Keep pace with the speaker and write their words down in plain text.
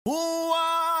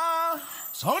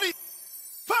Sony.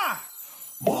 Fine.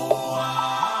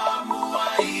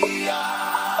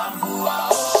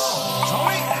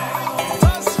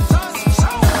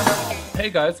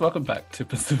 Hey guys, welcome back to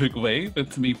Pacific Wave.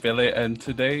 It's me, Billy, and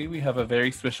today we have a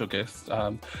very special guest.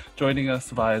 Joining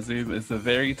us via Zoom is the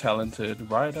very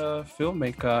talented writer,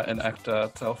 filmmaker, and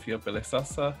actor Taofia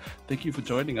Belisasa. Thank you for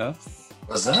joining us.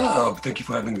 What's up? Thank you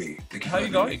for having me. How are you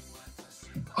going?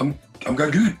 I'm going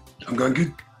good. I'm going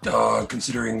good.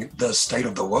 Considering the state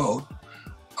of the world.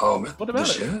 What about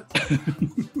this it? year.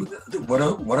 What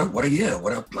a year.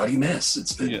 What a bloody mess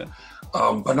it's been. Yeah.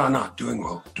 But no, doing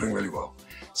well. Doing really well.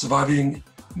 Surviving,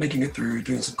 making it through,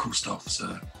 doing some cool stuff.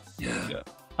 So yeah.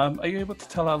 Are you able to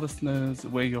tell our listeners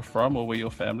where you're from or where your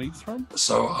family's from?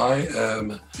 So I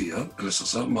am Taofia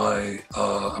Belisasa.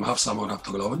 I'm half Samoan, half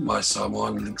Togolawan. My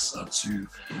Samoan links are to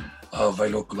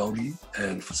Vailo Palauri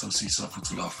and Fasosisa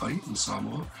Futulawhai in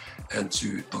Samoa, and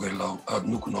to Tokelau,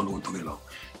 Nukunono in Tokelau.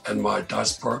 And my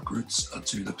diasporic roots are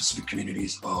to the Pacific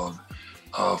communities of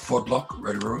Fort Lock,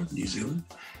 Rotorua, New Zealand,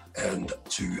 and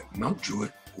to Mount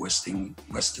Druitt, Western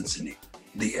Sydney,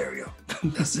 the area.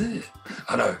 That's it.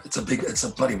 I know it's a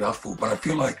bloody mouthful, but I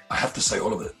feel like I have to say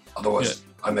all of it. Otherwise,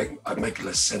 I make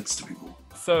less sense to people.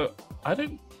 So I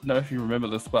don't know if you remember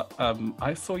this, but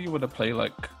I saw you in a play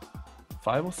like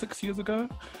 5 or 6 years ago.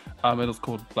 It was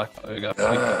called Black Ogre.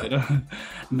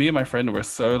 Me and my friend were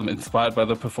so inspired by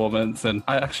the performance, and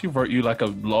I actually wrote you like a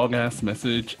long ass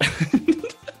message.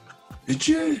 Did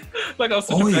you? Like I was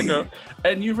such a fan girl,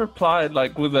 and you replied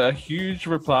like with a huge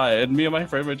reply, and me and my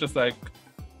friend were just like,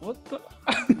 "What the?"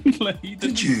 Like,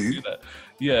 Did you? Do that.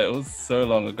 Yeah, it was so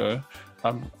long ago.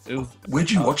 It was.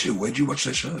 Where'd you watch it? Where'd you watch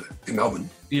that show? In Melbourne.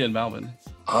 Yeah, in Melbourne.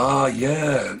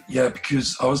 Yeah.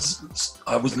 Because I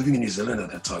was living in New Zealand at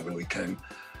that time when we came.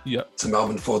 Yeah. To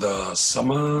Melbourne for the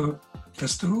summer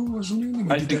festival or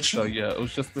something. I think so. Yeah, it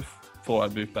was just before I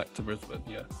moved back to Brisbane.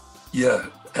 Yeah. Yeah,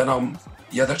 and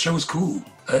that show was cool.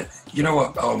 You know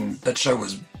what? That show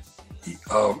was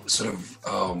sort of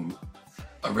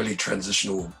a really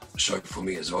transitional show for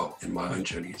me as well in my own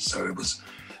journey. So it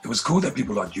was cool that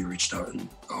people like you reached out, and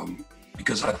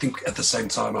because I think at the same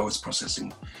time I was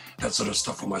processing that sort of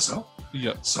stuff for myself.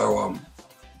 Yeah. So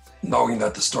knowing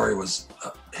that the story was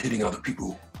hitting other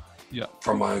people. Yeah.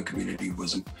 From my own community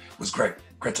was great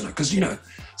to know, because you know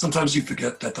sometimes you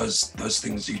forget that those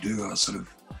things you do are sort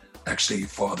of actually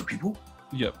for other people.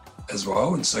 Yep. As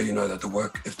well, and so you know that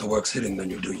if the work's hitting, then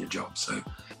you're doing your job. So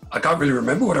I can't really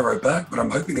remember what I wrote back, but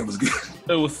I'm hoping it was good.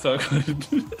 It was so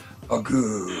good. Oh,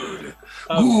 good.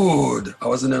 Good. I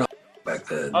wasn't in a back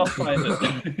then. I'll find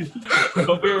it.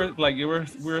 But we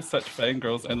were such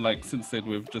fangirls, and like since then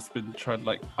we've just been trying.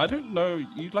 Like I don't know,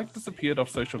 you like disappeared off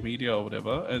social media or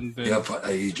whatever, and then for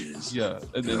ages. Yeah,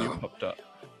 and then you popped up.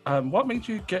 What made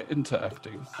you get into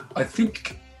acting? I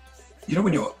think,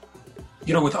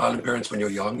 with island parents when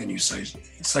you're young and you say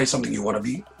something you want to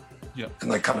be, yeah,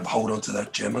 and they kind of hold on to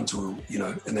that gem until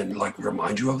and then like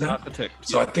remind you of that. Architect.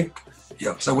 So I think,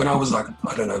 so when I was like,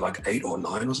 I don't know, like 8 or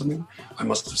 9 or something, I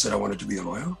must have said I wanted to be a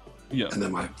lawyer. Yeah. And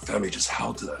then my family just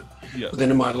held to that. Yeah. But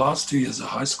then in my last 2 years of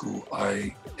high school,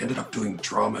 I ended up doing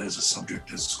drama as a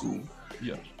subject at school.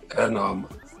 Yeah. And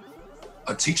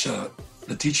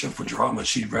the teacher for drama,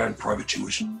 she ran private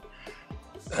tuition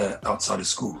outside of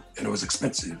school, and it was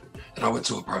expensive. And I went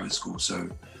to a private school, so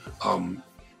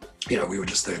we were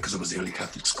just there because it was the only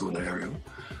Catholic school in the area.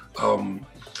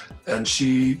 And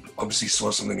she obviously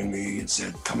saw something in me and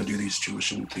said, "Come and do these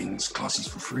tuition things, classes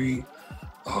for free."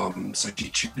 So she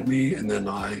tutored me, and then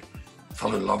I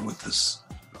fell in love with this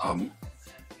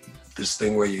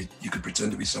thing where you could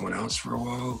pretend to be someone else for a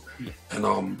while. Yeah.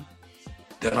 And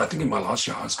then I think in my last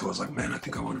year of high school, I was like, man, I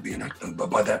think I want to be an actor. But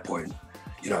by that point,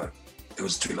 it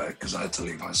was too late because I had to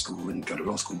leave high school and go to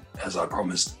law school, as I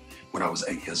promised when I was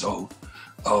 8 years old.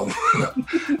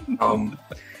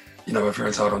 My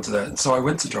parents held on to that. And so I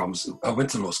went to drama school. I went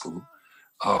to law school.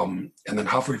 And then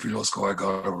halfway through law school, I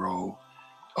got a role.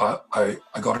 I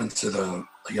got into the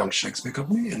Young Shakespeare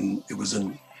Company, and it was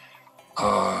in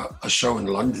a show in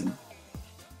London.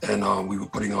 And we were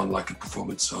putting on like a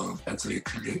performance of Antony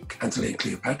and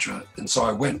Cleopatra. And so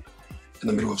I went in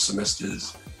the middle of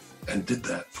semesters and did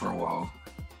that for a while.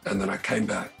 And then I came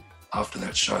back after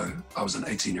that show. I was an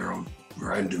 18-year-old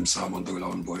random Samoan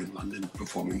Togolawan boy in London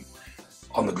performing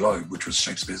on the Globe, which was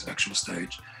Shakespeare's actual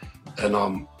stage.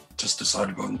 And just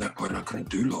decided at that point I couldn't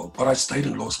do law. But I stayed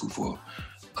in law school for,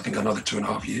 I think, another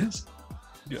 2.5 years.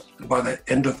 Yeah. And by the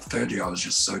end of third year, I was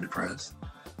just so depressed.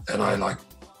 And I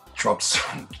dropped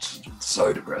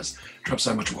so depressed, dropped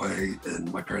so much weight.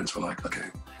 And my parents were like, okay,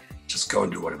 just go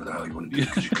and do whatever the hell you want to do,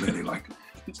 because you clearly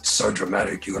so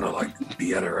dramatic, you're gonna like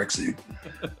be anorexic.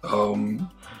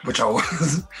 Which I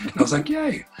was. And I was like,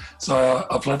 yay. So I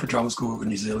applied for drama school in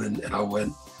New Zealand, and I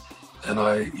went, and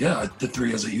I did 3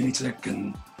 years at Unitec,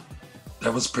 and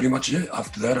that was pretty much it.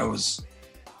 After that, I was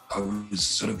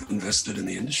sort of invested in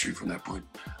the industry from that point.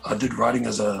 I did writing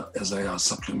as a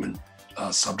supplement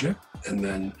subject, and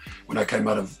then when I came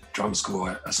out of drama school,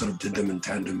 I sort of did them in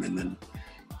tandem, and then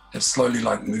have slowly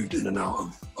like moved in and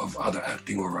out of either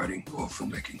acting or writing or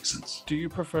filmmaking since. Do you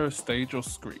prefer stage or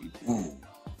screen? Ooh,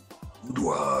 good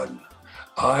one.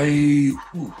 I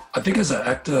think as an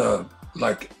actor,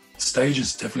 like stage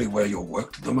is definitely where you're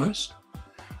worked the most.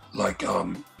 Like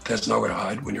there's nowhere to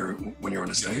hide when you're on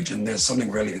a stage, and there's something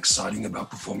really exciting about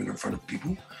performing in front of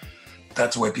people.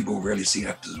 That's where people really see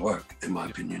actors work, in my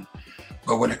opinion.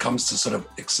 But when it comes to sort of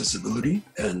accessibility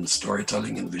and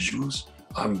storytelling and visuals,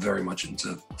 I'm very much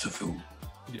into film.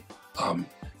 Yeah.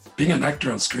 Being an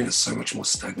actor on screen is so much more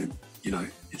stagnant. You know,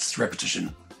 it's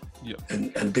repetition. Yeah.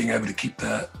 And being able to keep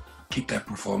that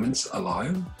performance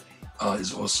alive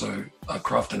is also a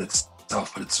craft in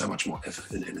itself, but it's so much more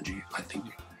effort and energy, I think,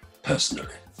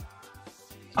 personally.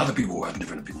 Other people will have a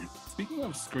different opinion. Speaking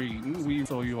of screen, we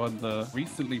saw you on the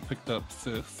recently picked up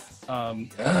Sis.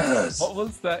 Yes. What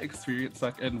was that experience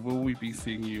like, and will we be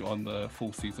seeing you on the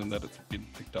full season that it's been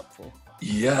picked up for?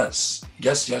 Yes.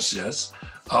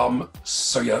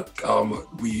 So yeah,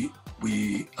 we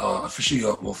officially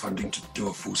got more funding to do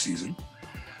a full season,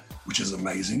 which is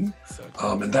amazing. So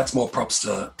cool. And that's more props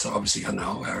to obviously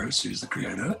Hanau Harris, who's the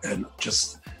creator, and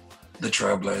just the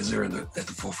trailblazer and at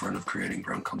the forefront of creating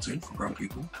brown content for brown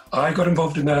people. I got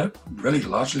involved in that really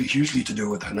largely, hugely to do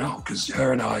with Hanau, because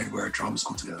her and I were at drama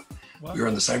school together. Wow. We were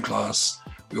in the same class.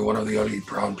 We were one of the only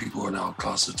brown people in our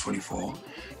class of 24,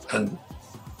 and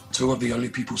 2 of the only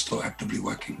people still actively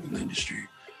working in the industry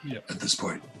at this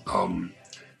point.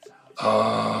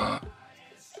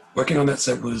 Working on that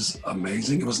set was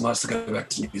amazing. It was nice to go back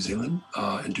to New Zealand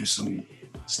and do some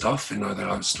stuff and know that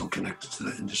I was still connected to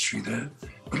the industry there.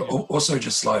 But also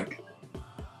just like,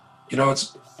 you know,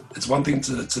 it's one thing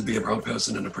to be a brown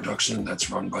person in a production that's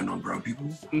run by non-brown people.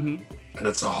 Mm-hmm. And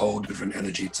it's a whole different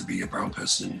energy to be a brown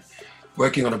person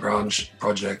working on a brown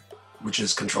project, which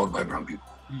is controlled by brown people.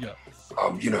 Yeah.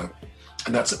 You know,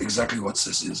 and that's exactly what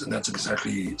Sis is. And that's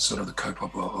exactly sort of the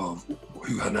co-papa of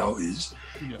who Hanau is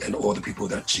and all the people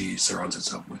that she surrounds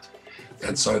herself with.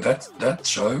 And so that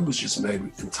show was just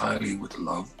made entirely with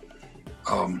love.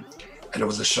 And it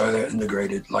was a show that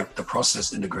integrated, like the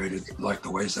process integrated, like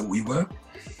the ways that we work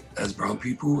as brown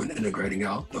people, and integrating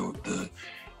out the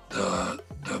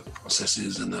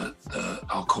processes and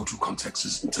our cultural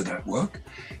contexts into that work.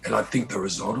 And I think the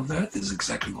result of that is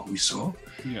exactly what we saw.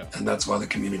 Yeah. And that's why the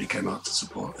community came out to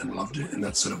support and loved it. And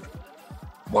that's sort of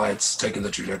why it's taken the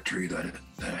trajectory that it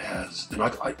has. And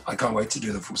I can't wait to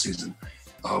do the full season,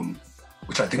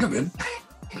 which I think I'm in.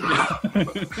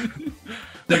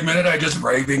 The minute I just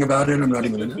raving about it, I'm not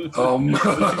even in it.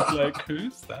 Like,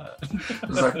 who's that?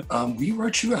 It's like, we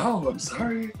wrote you out, I'm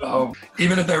sorry.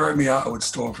 Even if they wrote me out, I would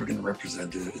still freaking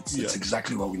represent it. It's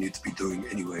exactly what we need to be doing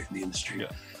anyway in the industry.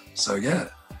 Yeah. So yeah.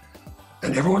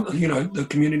 And everyone, you know, the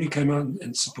community came out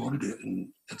and supported it, and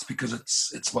it's because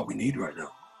it's what we need right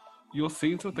now. Your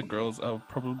scenes with the girls are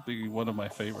probably one of my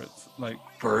favorites. Like,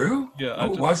 for real? Yeah.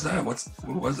 Why's that? What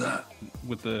was that?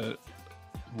 With the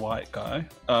white guy.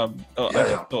 I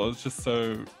thought it was just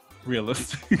so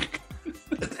realistic.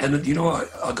 And you know what?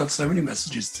 I got so many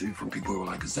messages too from people who were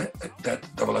like, "Is that?"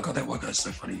 They were like, "Oh, that white guy's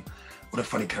so funny. What a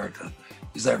funny character.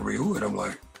 Is that real?" And I'm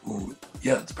like, "Well,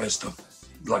 yeah, it's based off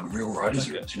like real writers'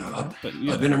 rooms. You know,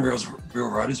 I've been in real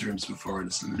writers' rooms before, and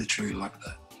it's literally like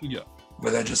that. Yeah,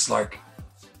 where they're just like,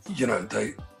 you know,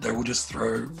 they will just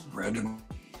throw random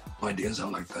ideas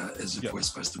out like that as if we're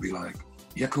supposed to be like,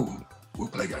 yeah, cool, we'll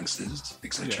play gangsters,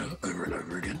 etc. Over and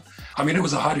over again. I mean, it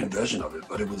was a heightened version of it,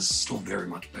 but it was still very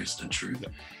much based in truth. Yeah.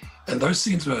 And those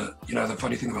scenes were, you know, the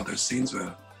funny thing about those scenes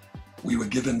were we were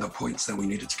given the points that we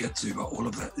needed to get to, but all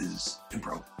of that is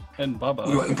improv. And Bubba.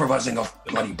 We were improvising off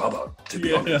bloody Bubba, to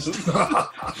be honest. She's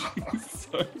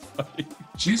so funny.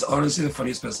 She's honestly the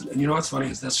funniest person. And you know what's funny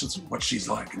is that's just what she's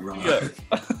like in real life.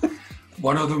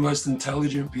 One of the most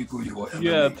intelligent people you will ever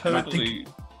meet. Totally.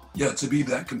 Think, to be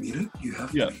that comedic, you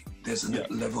have to be. There's a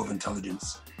level of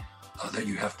intelligence that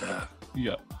you have to have.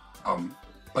 Yeah.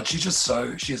 But she's just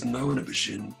she has no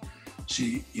inhibition.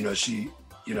 She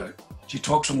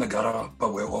talks from the gutter,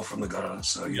 but we're all from the gutter.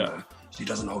 So, you know, she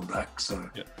doesn't hold back. So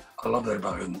I love that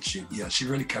about her. And she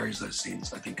really carries those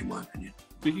scenes, I think, in my opinion.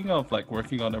 speaking of like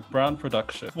working on a brand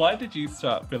production, why did you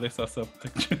start Billy Sessa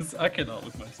Pictures? I cannot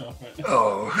with myself right now.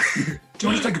 Oh, do you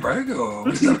want to take a break or?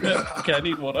 Okay, I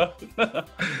need water.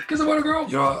 Because I want to grow.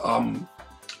 You know,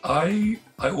 I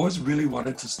always really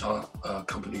wanted to start a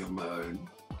company of my own,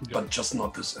 but just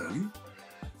not this early.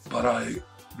 But I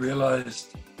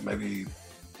realized maybe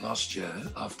last year,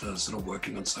 after sort of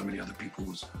working on so many other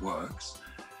people's works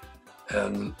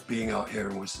and being out here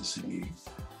in Western Sydney,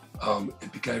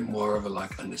 it became more of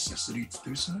a necessity to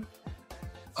do so.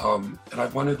 And I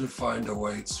wanted to find a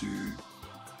way to,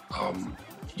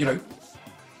 you know,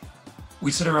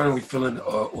 we sit around and we fill in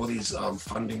all these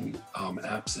funding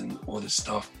apps and all this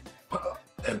stuff,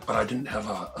 but I didn't have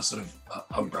a sort of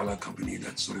umbrella company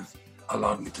that sort of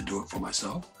allowed me to do it for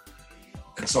myself.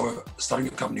 And so starting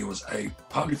a company was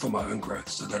partly for my own growth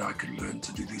so that I could learn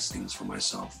to do these things for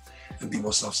myself and be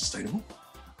more self-sustainable,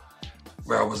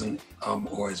 where I wasn't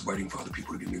always waiting for other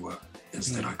people to give me work.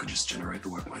 Instead, I could just generate the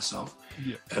work myself.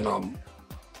 Yeah. And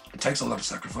it takes a lot of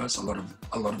sacrifice. A lot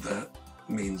of that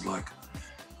means like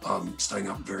staying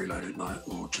up very late at night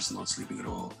or just not sleeping at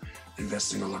all,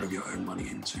 investing a lot of your own money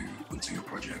into your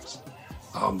projects.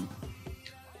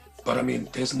 But I mean,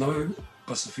 there's no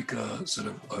Pacifica sort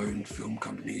of owned film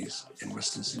companies in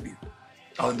Western Sydney,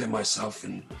 other than myself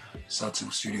and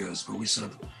Satu Studios, but we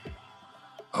sort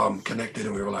of connected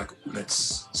and we were like,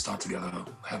 let's start together,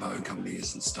 have our own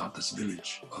companies and start this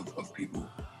village of people.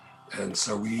 And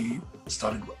so we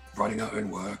started writing our own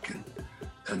work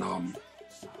and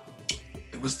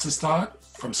it was to start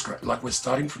from scratch, like we're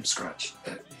starting from scratch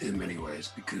in many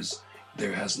ways because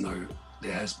there has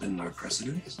been no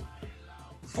precedence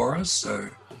for us. So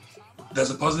there's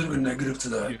a positive and negative to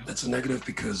that. It's a negative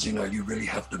because, you know, you really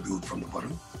have to build from the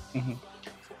bottom. Mm-hmm.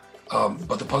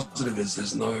 But the positive is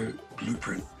there's no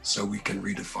blueprint, so we can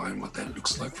redefine what that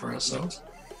looks like for ourselves.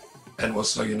 And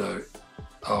also, you know,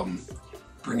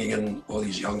 bringing in all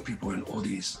these young people and all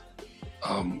these,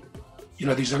 you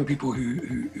know, these young people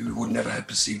who would never have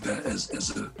perceived that as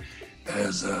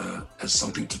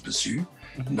something to pursue.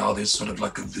 Mm-hmm. Now there's sort of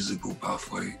like a visible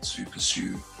pathway to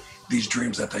pursue these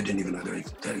dreams that they didn't even know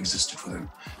that existed for them.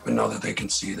 But now that they can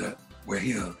see that we're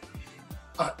here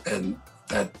and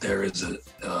that there is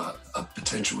a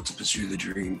potential to pursue the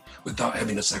dream without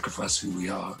having to sacrifice who we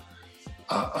are,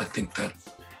 I think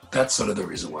that's sort of the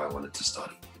reason why I wanted to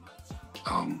start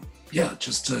it.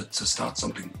 Just to start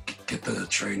something, get the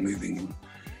train moving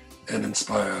and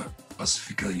inspire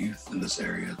Pacifica youth in this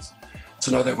area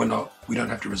to know that we don't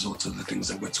have to resort to the things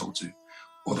that we're told to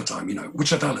all the time, you know,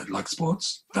 which are valid, like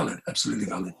sports, valid, absolutely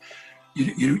valid.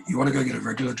 You want to go get a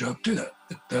regular job, do that.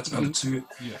 That's valid too.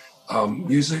 Yeah.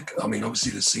 Music, I mean,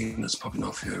 obviously the scene is popping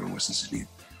off here in Western Sydney,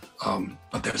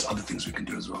 but there's other things we can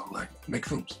do as well, like make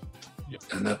films. Yeah.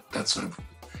 And that's sort of,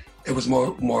 it was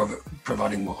more of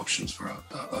providing more options for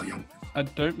our young people. I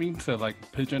don't mean to like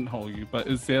pigeonhole you, but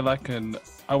is there like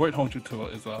I won't hold you to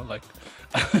it as well, like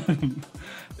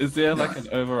is there like an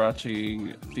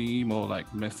overarching theme or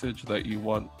like message that you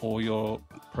want all your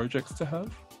projects to have?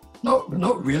 No,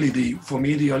 not really. For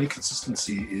me, the only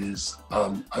consistency is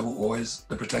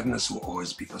the protagonist will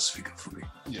always be Pacifica for me.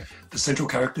 Yeah. The central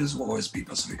characters will always be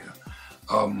Pacifica.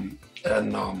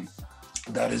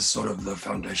 That is sort of the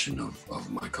foundation of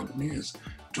my company, is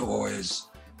to always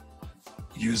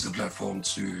use the platform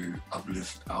to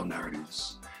uplift our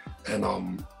narratives. And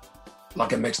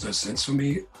like it makes no sense for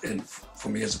me, and for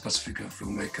me as a Pacifica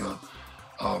filmmaker,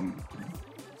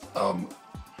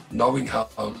 knowing how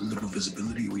little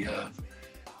visibility we have,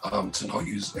 to not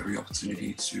use every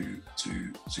opportunity to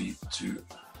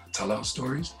tell our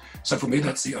stories. So for me,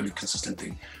 that's the only consistent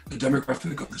thing. The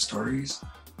demographic of the stories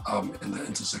and the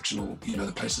intersectional, you know,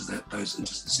 the places that those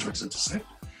stories intersect,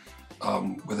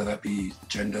 whether that be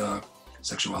gender,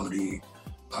 sexuality,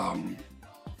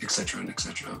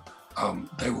 etc.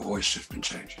 They will always shift and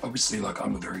change. Obviously, like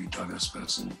I'm a very diverse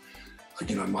person.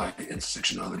 You know, my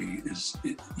intersectionality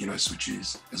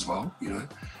switches as well, you know,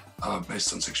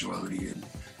 based on sexuality. And,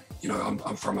 you know,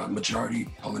 I'm from a majority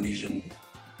Polynesian,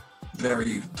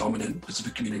 very dominant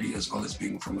Pacific community, as well as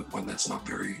being from one that's not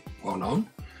very well known.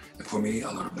 And for me,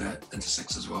 a lot of that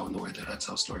intersects as well in the way that I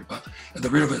tell story. But at the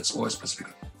root of it, it's always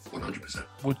Pacifica, 100%.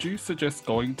 Would you suggest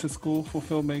going to school for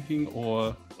filmmaking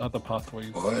or other pathways?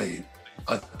 Boy,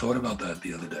 I thought about that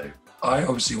the other day. I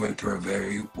obviously went through a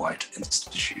very white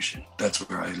institution. That's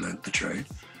where I learned the trade.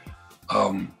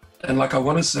 And like, I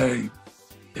want to say,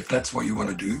 if that's what you want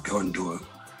to do, go and do it.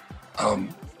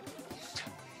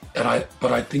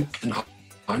 But I think in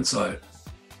hindsight,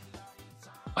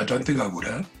 I don't think I would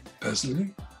have,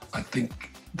 personally. I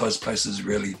think those places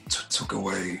really took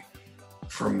away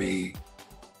from me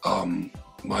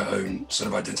my own sort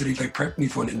of identity. They prepped me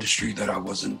for an industry that I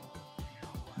wasn't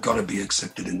gonna be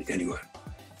accepted in anyway.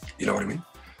 You know what I mean?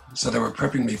 So they were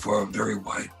prepping me for a very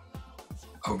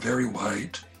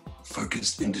wide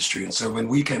focused industry. And so when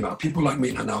we came out, people like me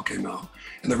and Hanau came out.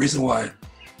 And the reason why,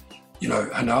 you know,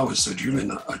 Hanau was so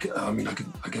driven,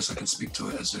 I guess I can speak to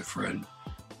it as a friend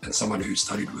and someone who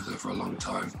studied with her for a long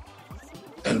time.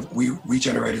 And we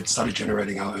started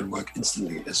generating our own work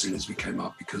instantly as soon as we came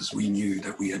out, because we knew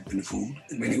that we had been fooled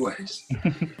in many ways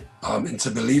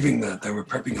into believing that they were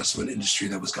prepping us for an industry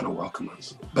that was going to welcome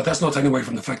us. But that's not taken away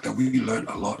from the fact that we learned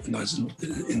a lot in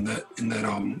that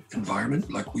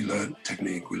environment. Like, we learned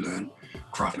technique, we learned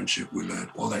craftsmanship, we learned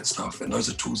all that stuff, and those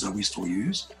are tools that we still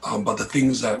use. But the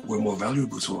things that were more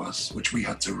valuable to us, which we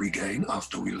had to regain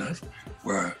after we left,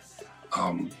 were our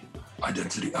own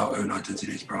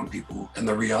identity as brown people, and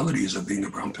the realities of being a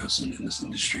brown person in this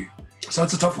industry. So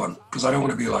it's a tough one, because I don't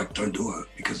want to be like, don't do it,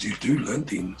 because you do learn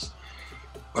things.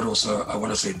 But also I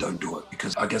want to say don't do it,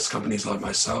 because I guess companies like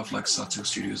myself, like Satsuk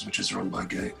Studios, which is run by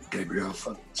Gabriel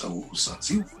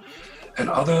Satsi, and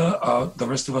the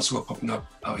rest of us who are popping up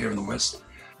out here in the West,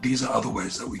 these are other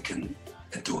ways that we can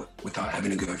do it without having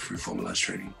to go through formalized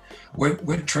training.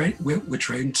 We're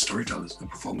trained storytellers and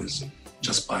performers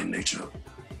just by nature.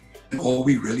 And all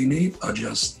we really need are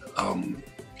just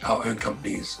our own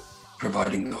companies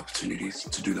providing the opportunities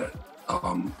to do that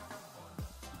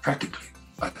practically,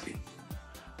 I think.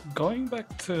 Going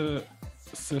back to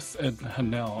Sis and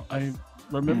Hanau, I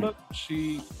remember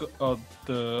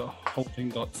the whole thing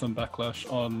got some backlash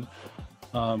on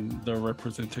the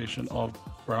representation of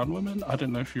brown women. I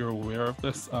don't know if you're aware of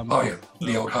this.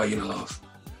 The old hyena laugh.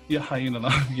 Yeah, hyena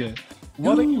laugh, yeah.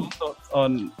 What are your thoughts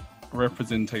on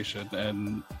representation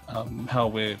and how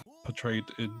we're portrayed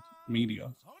in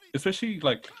media, especially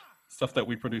like stuff that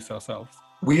we produce ourselves?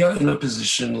 We are in a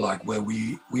position like where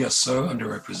we are so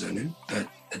underrepresented that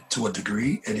to a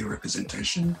degree, any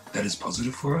representation that is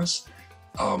positive for us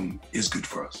is good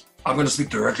for us. I'm going to speak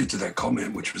directly to that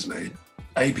comment which was made.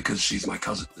 A, because she's my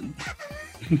cousin.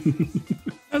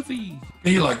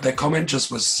 B, like that comment just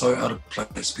was so out of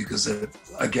place, because it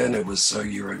was so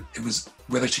it was,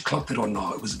 whether she clocked it or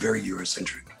not, it was very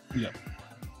Eurocentric. Yeah.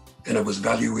 And it was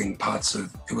valuing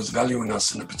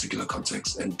us in a particular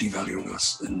context and devaluing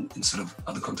us in sort of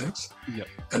other contexts. Yeah.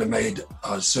 And it made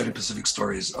certain Pacific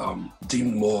stories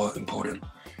deemed more important.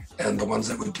 And the ones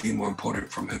that were deemed more important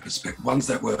from her perspective, ones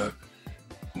that were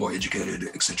more educated,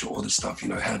 etc., all this stuff, you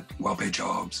know, had well-paid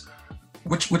jobs,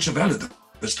 which are valid.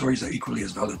 The stories are equally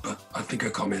as valid, but I think her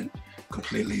comment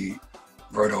completely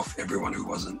wrote off everyone who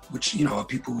wasn't, which, you know, are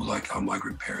people like our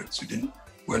migrant parents who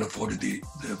weren't afforded the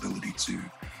ability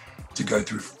to go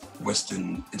through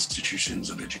Western institutions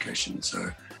of education.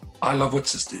 So I love what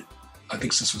Sis did. I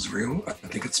think Sis was real. I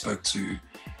think it spoke to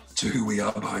who we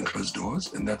are behind closed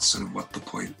doors, and that's sort of what the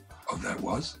point of that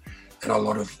was. And a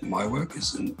lot of my work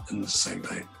is in the same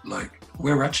vein. Like,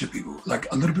 we're ratchet people, like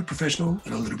a little bit professional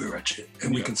and a little bit ratchet.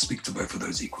 And we can speak to both of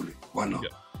those equally. Why not?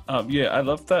 Yeah, I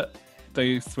love that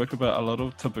they spoke about a lot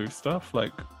of taboo stuff.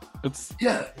 Like, it's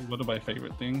one of my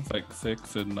favorite things, like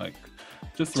sex and like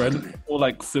just random, or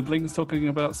like siblings talking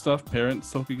about stuff,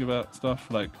 parents talking about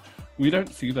stuff. Like, we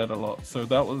don't see that a lot. So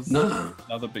that was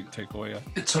another big takeaway.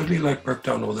 It totally like broke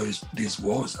down all these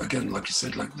walls. Again, like you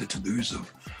said, like the taboos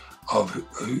of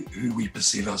who we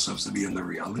perceive ourselves to be in the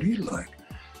reality. Like,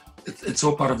 it's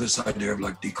all part of this idea of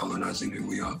like decolonizing who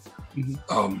we are.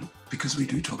 Mm-hmm. Because we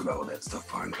do talk about all that stuff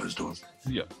behind closed doors.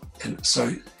 Yeah. And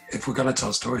so if we're going to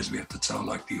tell stories, we have to tell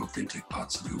like the authentic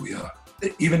parts of who we are,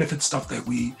 even if it's stuff that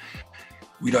we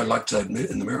don't like to admit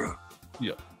in the mirror.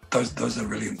 Yeah. Those are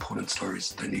really important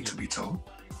stories. They need to be told.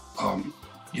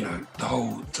 You know, the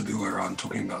whole taboo around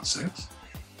talking about sex.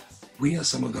 We are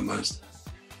some of the most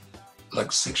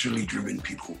like sexually driven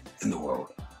people in the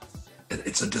world.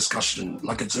 It's a discussion,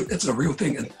 like it's a real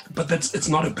thing, but it's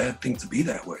not a bad thing to be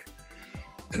that way.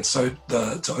 And so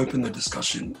to open the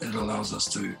discussion, it allows us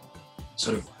to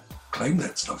sort of claim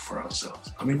that stuff for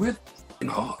ourselves. I mean, we're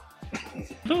hot.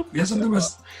 We are some of the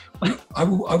most. I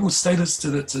will say this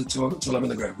till I'm in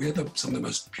the grave. We are some of the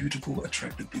most beautiful,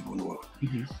 attractive people in the world.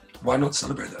 Mm-hmm. Why not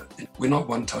celebrate that? We're not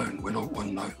one tone. We're not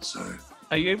one note. So.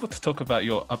 Are you able to talk about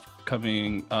your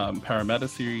upcoming Parramatta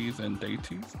series and Day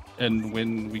 2 and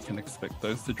when we can expect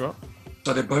those to drop?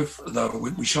 So they're both,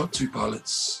 we shot 2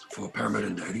 pilots for Parramatta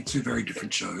and Day, 2 very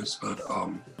different shows, but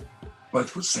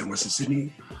both were set in Western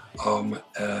Sydney,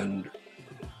 and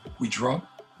we drop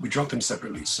them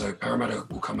separately. So Parramatta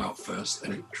will come out first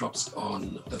and it drops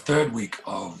on the 3rd week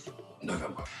of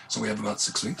November. So we have about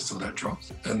 6 weeks till that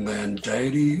drops. And then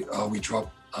Deity, we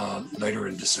drop later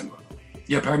in December.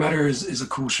 yeah, Parramatta is a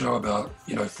cool show about,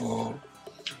 you know, for,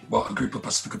 well, a group of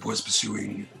Pacifica boys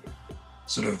pursuing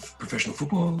sort of professional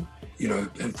football, you know,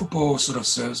 and football sort of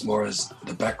serves more as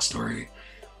the backstory,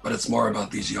 but it's more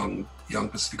about these young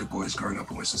Pacifica boys growing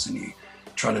up in Western Sydney,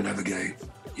 trying to navigate,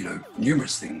 you know,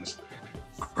 numerous things,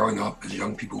 growing up as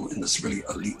young people in this really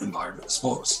elite environment,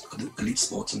 elite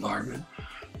sports environment,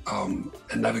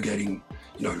 and navigating,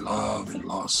 you know, love and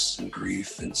loss and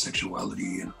grief and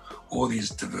sexuality and all these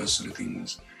diverse sort of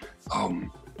things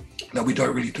that we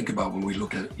don't really think about when we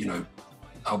look at, you know,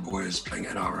 our boys playing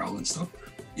NRL and stuff.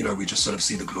 You know, we just sort of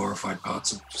see the glorified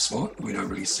parts of sport. We don't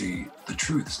really see the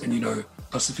truths. And, you know,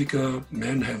 Pacifica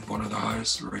men have one of the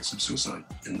highest rates of suicide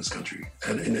in this country.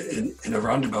 And in a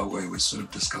roundabout way, we're sort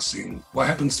of discussing what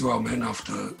happens to our men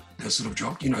after they're sort of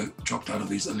dropped out of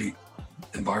these elite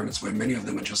environments where many of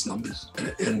them are just numbers.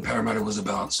 And Parramatta was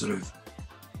about sort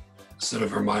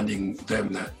of reminding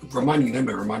them, but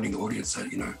reminding the audience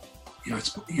that, you know,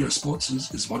 sports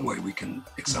is one way we can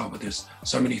excel, but there's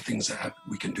so many things that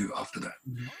we can do after that.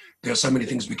 Mm-hmm. There are so many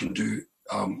things we can do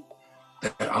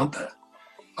that aren't that.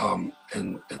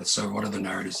 And so what are the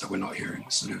narratives that we're not hearing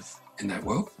sort of in that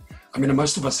world? I mean,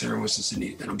 most of us here in Western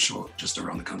Sydney, and I'm sure just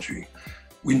around the country,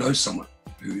 we know someone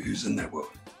who's in that world,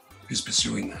 who's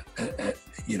pursuing that,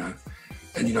 you know,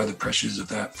 and, you know, the pressures of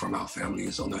that from our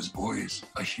families on those boys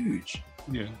are huge.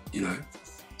 Yeah. You know,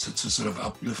 to sort of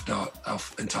uplift our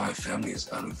entire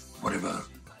families out of whatever,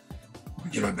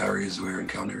 you know, barriers we're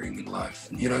encountering in life.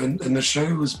 You know, and the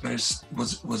show was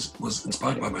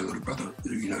inspired by my little brother,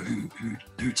 you know,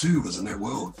 who too was in that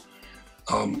world.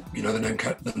 You know,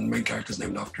 the main character's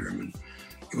named after him, and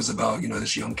it was about, you know,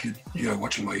 this young kid, you know,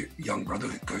 watching my young brother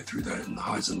go through that and the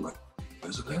highs and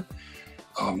lows of that.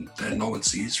 That no one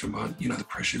sees from, you know, the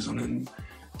pressures on him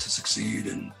to succeed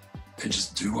and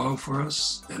just do well for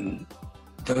us. And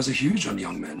those are huge on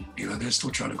young men. You know, they're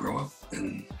still trying to grow up,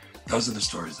 and those are the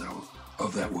stories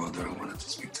of that world that I wanted to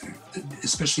speak to,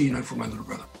 especially, you know, for my little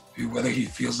brother, who, whether he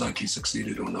feels like he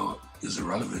succeeded or not is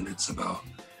irrelevant. It's about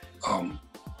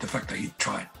the fact that he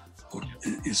tried or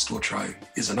is still trying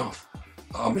is enough.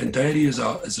 And Deity is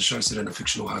a show set in a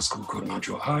fictional high school called Mount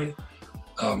Druitt High,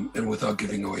 and without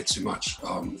giving away too much,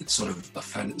 it's sort of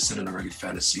set in a really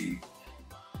fantasy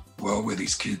world where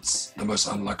these kids, the most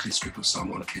unlikely group of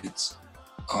Samoan kids,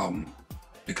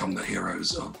 become the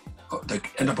heroes they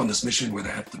end up on this mission where they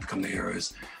have to become the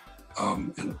heroes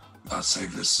and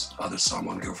save this other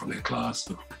Samoan girl from their class.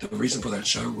 The reason for that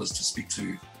show was to speak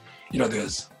to, you know,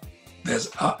 there's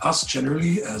us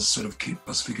generally as sort of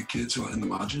Pacifica kids who are in the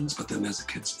margins, but then there's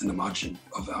the kids in the margin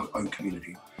of our own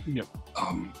community. Yep.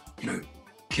 You know,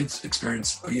 kids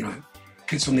experience, you know,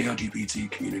 kids from the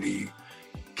LGBT community,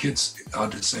 kids are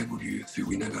disabled youth who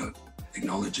we never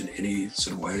acknowledge in any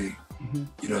sort of way. Mm-hmm.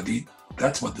 You know,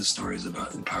 that's what this story is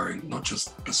about, empowering not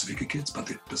just Pacifica kids, but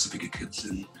the Pacifica kids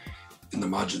in the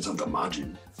margins of the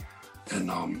margin.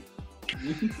 And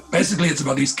basically it's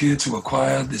about these kids who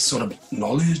acquire this sort of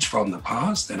knowledge from the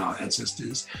past and our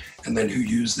ancestors, and then who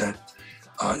use that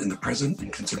in the present in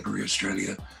contemporary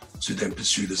Australia to then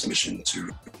pursue this mission to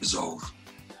resolve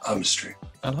a mystery.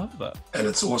 I love that. And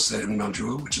it's also in Mount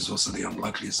Druitt, which is also the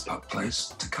unlikeliest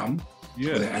place to come.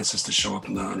 Yeah. Where their ancestors show up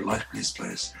in the unlikeliest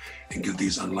place and give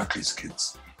these unlikeliest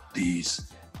kids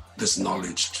this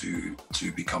knowledge to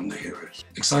become the heroes.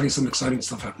 Some exciting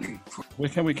stuff happening. Where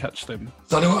can we catch them?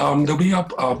 So they'll be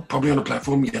up probably on a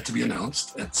platform yet to be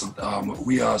announced.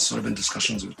 We are sort of in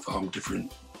discussions with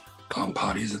different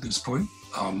parties at this point,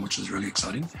 which is really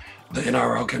exciting. The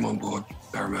NRL came on board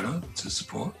Parramatta to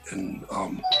support and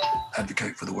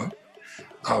advocate for the work.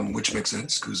 Which makes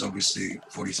sense because obviously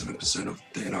 47% of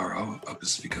the NRL are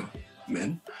Pacifica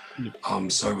men.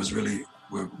 Yep. So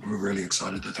we're really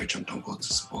excited that they jumped on board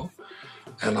to support.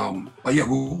 And but yeah,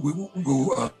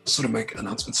 we'll sort of make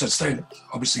announcements. So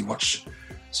obviously watch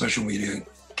social media,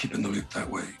 keep in the loop that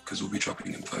way because we'll be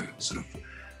dropping info sort of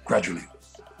gradually.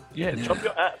 Yeah. Drop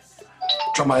your ads.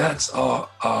 Drop my ads.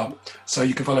 So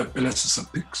you can follow Billis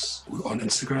Pics on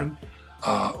Instagram.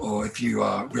 Or if you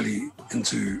are really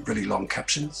into really long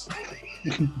captions,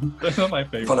 that's not my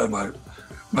favorite. Follow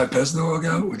my personal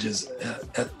account, which is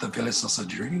at the Velasasa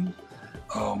Dream.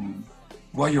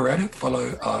 While you're at it, follow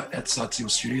at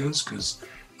Satil Studios because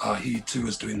he too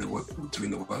is doing the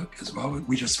work as well.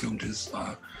 We just filmed his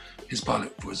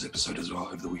pilot for his episode as well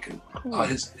over the weekend. Cool.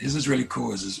 His is really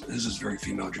cool. His is very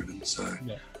female driven. So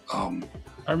yeah.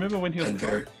 I remember when he was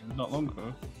not long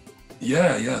ago.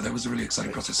 Yeah, that was a really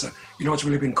exciting process. So, you know what's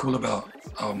really been cool about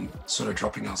sort of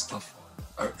dropping our stuff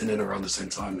in and around the same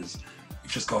time is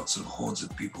we've just got sort of hordes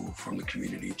of people from the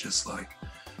community just like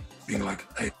being like,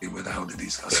 hey, where the hell did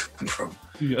these guys come from?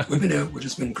 Yeah. We've been here, we've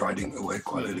just been grinding away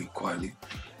quietly.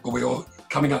 But we all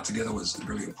coming out together was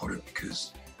really important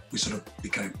because we sort of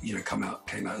came out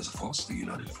as a force, the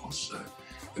united force,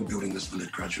 and building this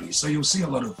village gradually. So you'll see a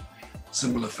lot of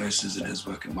similar faces in his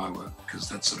work and my work, because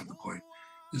that's sort of the point,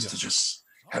 is to just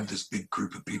have this big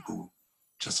group of people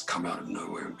just come out of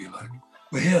nowhere and be like,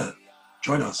 we're here,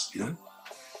 join us, you know?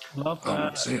 Love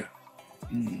that. So yeah.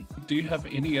 Do you have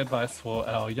any advice for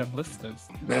our young listeners?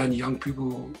 Man, young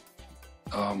people,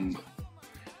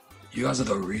 you guys are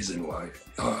the reason why.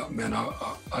 Man,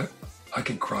 I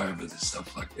can cry over this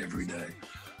stuff like every day.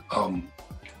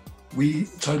 We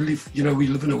totally, we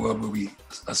live in a world where we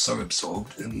are so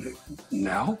absorbed in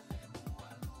now,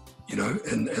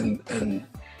 and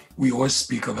we always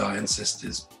speak of our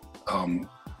ancestors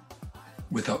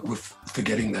with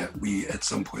forgetting that we at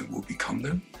some point will become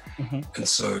them. Mm-hmm. And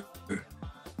so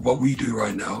what we do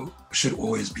right now should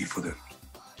always be for them.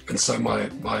 And so my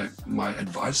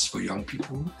advice for young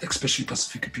people, especially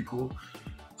Pacifica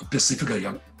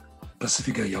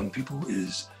young people,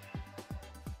 is,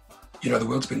 the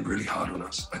world's been really hard on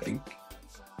us, I think.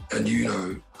 And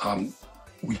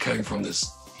we came from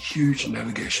this huge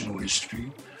navigational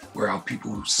history where our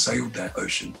people sailed that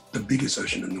ocean, the biggest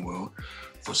ocean in the world,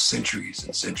 for centuries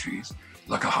and centuries,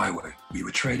 like a highway. We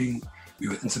were trading, we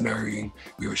were intermarrying,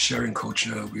 we were sharing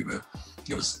culture,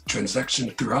 there was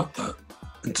transaction throughout the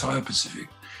entire Pacific.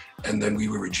 And then we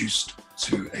were reduced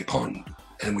to a pond,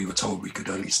 and we were told we could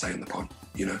only stay in the pond,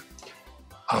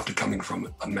 after coming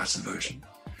from a massive ocean.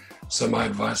 So my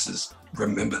advice is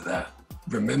remember that.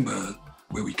 Remember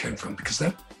where we came from, because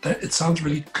that it sounds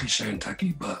really cliche and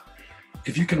tacky, but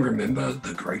if you can remember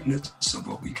the greatness of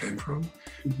what we came from,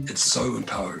 it's so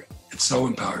empowering. It's so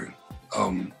empowering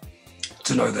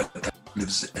to know that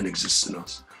lives and exists in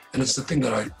us. And it's the thing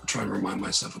that I try and remind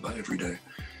myself about every day.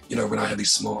 When I have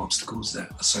these small obstacles that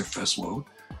are so first world,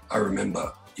 I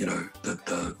remember,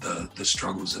 the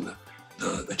struggles and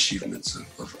the achievements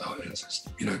of our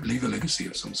ancestors. Leave a legacy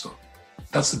of some sort.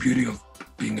 That's the beauty of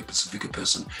being a Pacifica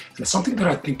person. And something that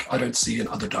I think I don't see in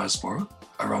other diaspora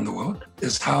around the world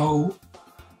is how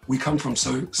we come from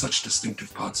such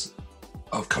distinctive parts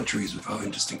of countries with our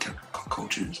interesting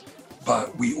cultures,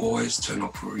 but we always turn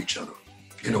up for each other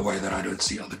in a way that I don't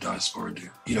see other diaspora do.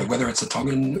 Whether it's a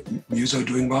Tongan muso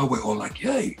doing well, we're all like,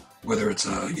 yay. Whether it's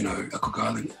a Cook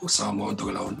Island or Samoa,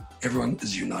 Doilaon, everyone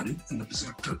is united in the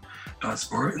Pacific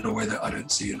diaspora in a way that I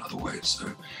don't see in other ways.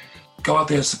 So go out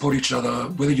there, support each other,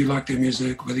 whether you like their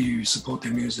music, whether you support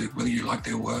their music, whether you like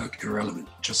their work, irrelevant.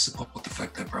 Just support the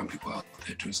fact that brown people are out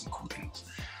there doing some cool things,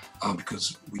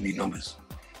 because we need numbers,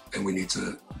 and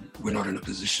we're not in a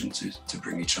position to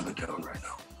bring each other down right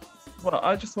now. Well,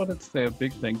 I just wanted to say a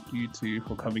big thank you to you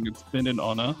for coming. It's been an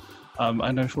honor.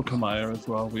 I know for Kamaya as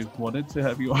well, we've wanted to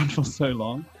have you on for so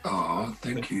long. Oh,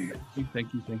 thank you.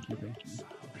 Thank you.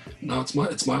 No, it's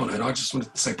my honor. And I just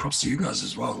wanted to say props to you guys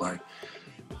as well. Like,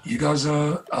 you guys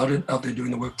are out there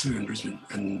doing the work too in Brisbane.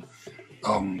 And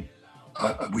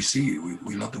we see you.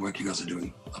 We love the work you guys are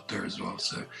doing up there as well.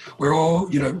 So we're all,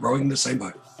 rowing the same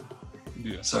boat.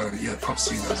 Yeah. So yeah, props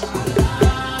to you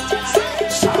guys.